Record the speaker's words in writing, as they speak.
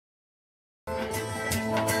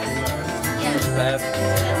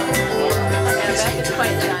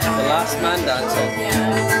man dancing.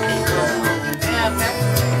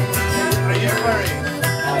 Are you worried?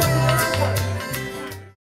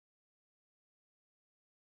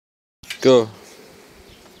 Go.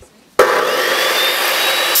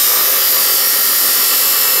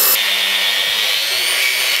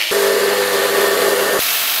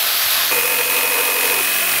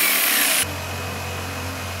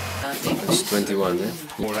 It's 21, eh?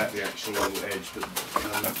 More at the actual edge, but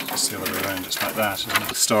it's the other way around, it's like that. And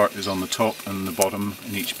the start is on the top and the bottom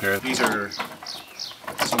in each pair. These are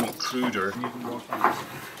somewhat cruder.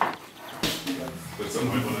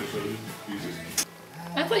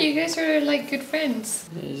 I thought you guys were like good friends.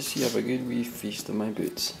 Yeah, just have a good wee feast on my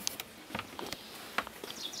boots.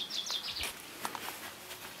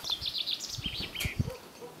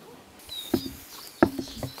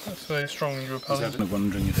 That's very strong in your palate. I'm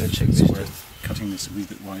wondering if it's worth cutting this a wee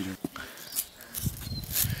bit wider.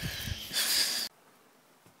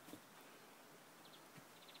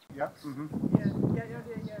 Yeah.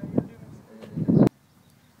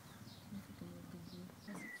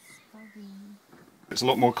 It's a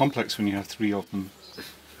lot more complex when you have three of them.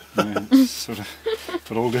 You know, it's sort of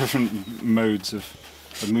got all different modes of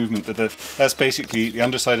movement. But that's basically the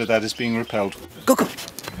underside of that is being repelled. Coco!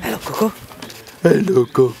 Hello, Coco! Hello,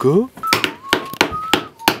 Coco!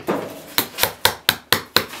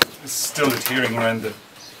 It's still adhering around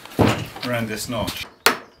this notch.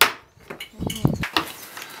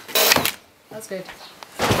 That's good.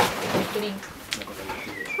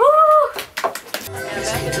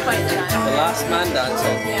 The last man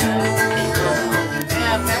dancing.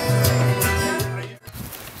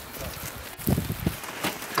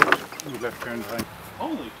 You left Kern behind.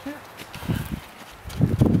 Holy shit!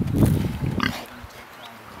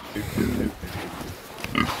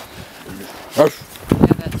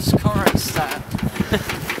 That's Scoraig style.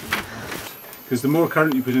 Because the more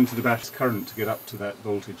current you put into the battery, current to get up to that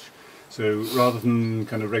voltage. So rather than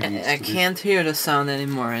kind of regular. I can't hear the sound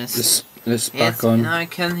anymore. This back on. Now I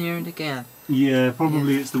can hear it again. Yeah,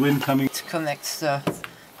 probably it's the wind coming. It connects the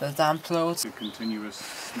damp loads. A continuous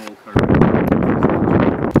small current.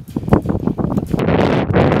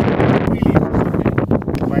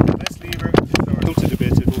 Whack on this lever, tilt it a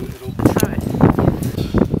bit, it'll Try.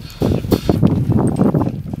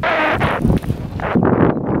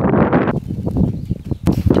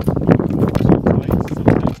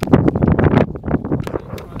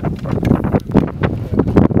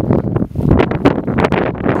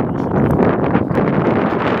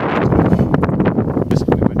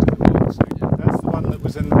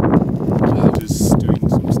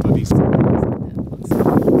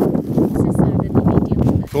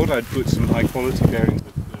 thought I'd put some high quality bearings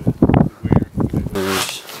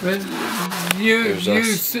with the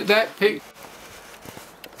wear. That pic.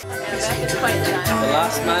 The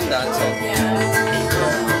last man dancing.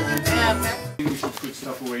 We should put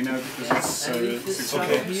stuff away now because it's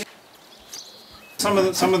okay. Some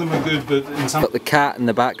of them are good, but in some. Got the cat in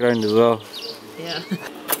the background as well. Yeah.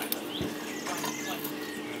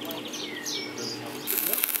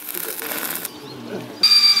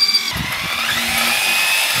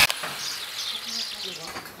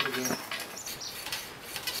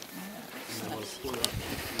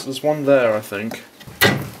 There's one there, I think.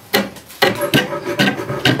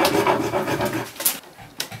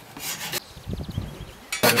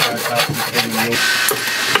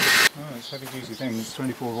 Oh, it's like a juicy thing. It's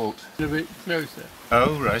 24 volts. A bit closer.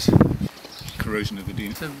 Oh, right. Corrosion of the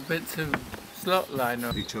dean. Some bits of slot line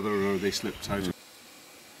on Each other, or they slipped out. I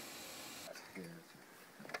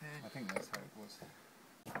think that's how it was.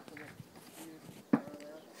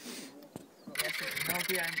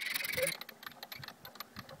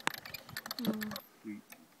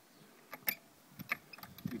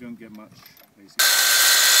 We don't get much, basically.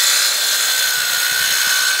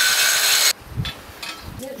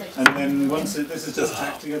 And then once this is just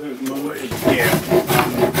tacked together at the moment. Yeah.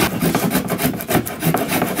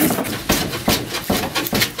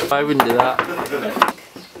 I wouldn't do that.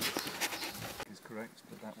 Is correct,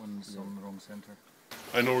 but that one's on the wrong centre.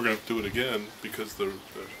 I know we're going to have to do it again because they're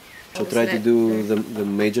So try to do the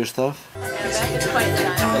major stuff. The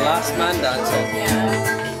last man dancing.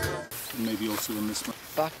 And maybe also on this one.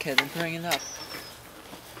 Bucket and bring it up.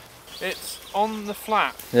 It's on the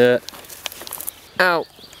flat. Yeah. Ow.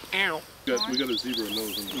 Ow. we got a zebra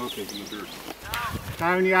nose in the dirt.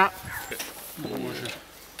 Down, yeah.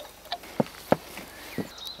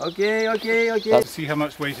 Okay, okay, okay. See how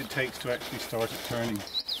much weight it takes to actually start it turning.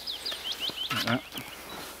 Like that.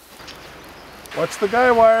 Watch the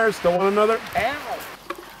guy wires, don't want another. Ow.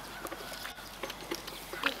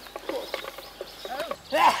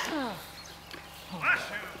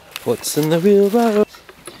 What's in the wheelbarrow?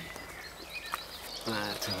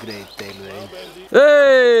 That's a great day, man.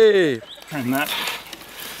 Hey! And that.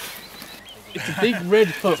 It's a big red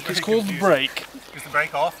hook. It's called the brake. Is the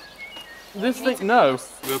brake off? This thing, no.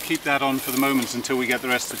 We'll keep that on for the moment until we get the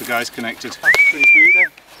rest of the guys connected. Pretty smooth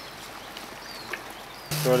there.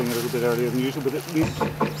 Starting a little bit earlier than usual, but at least.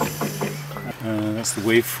 That's the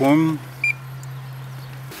waveform.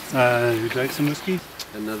 Would you like some whiskey?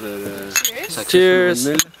 Another Cheers.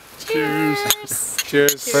 Windmill. Cheers.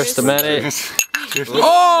 Cheers. First to many. Cheers.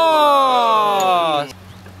 Oh!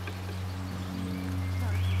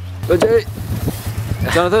 Jay,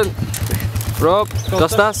 Jonathan, Rob,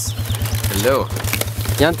 Gustas. Hello.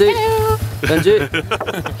 Yanti. Benji.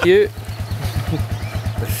 Hugh.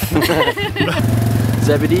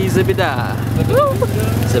 Zebedee Zebeda.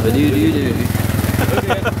 Zebedoo doo doo.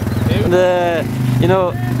 And you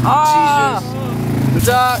know,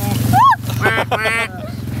 duck.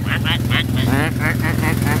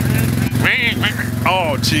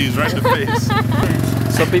 Oh, jeez, right in the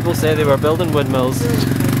face. Some people say they were building windmills.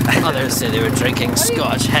 Others say they were drinking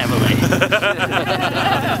scotch heavily.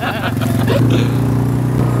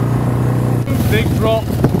 Big drop.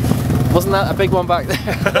 Wasn't that a big one back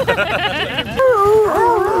there?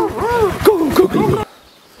 Go.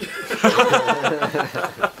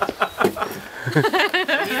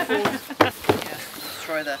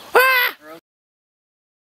 Destroy the.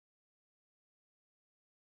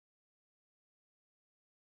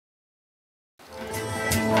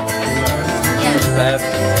 Bev,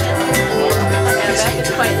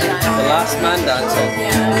 It's quite the last man dancing.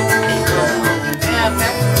 Yeah.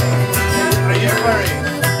 Are you worried?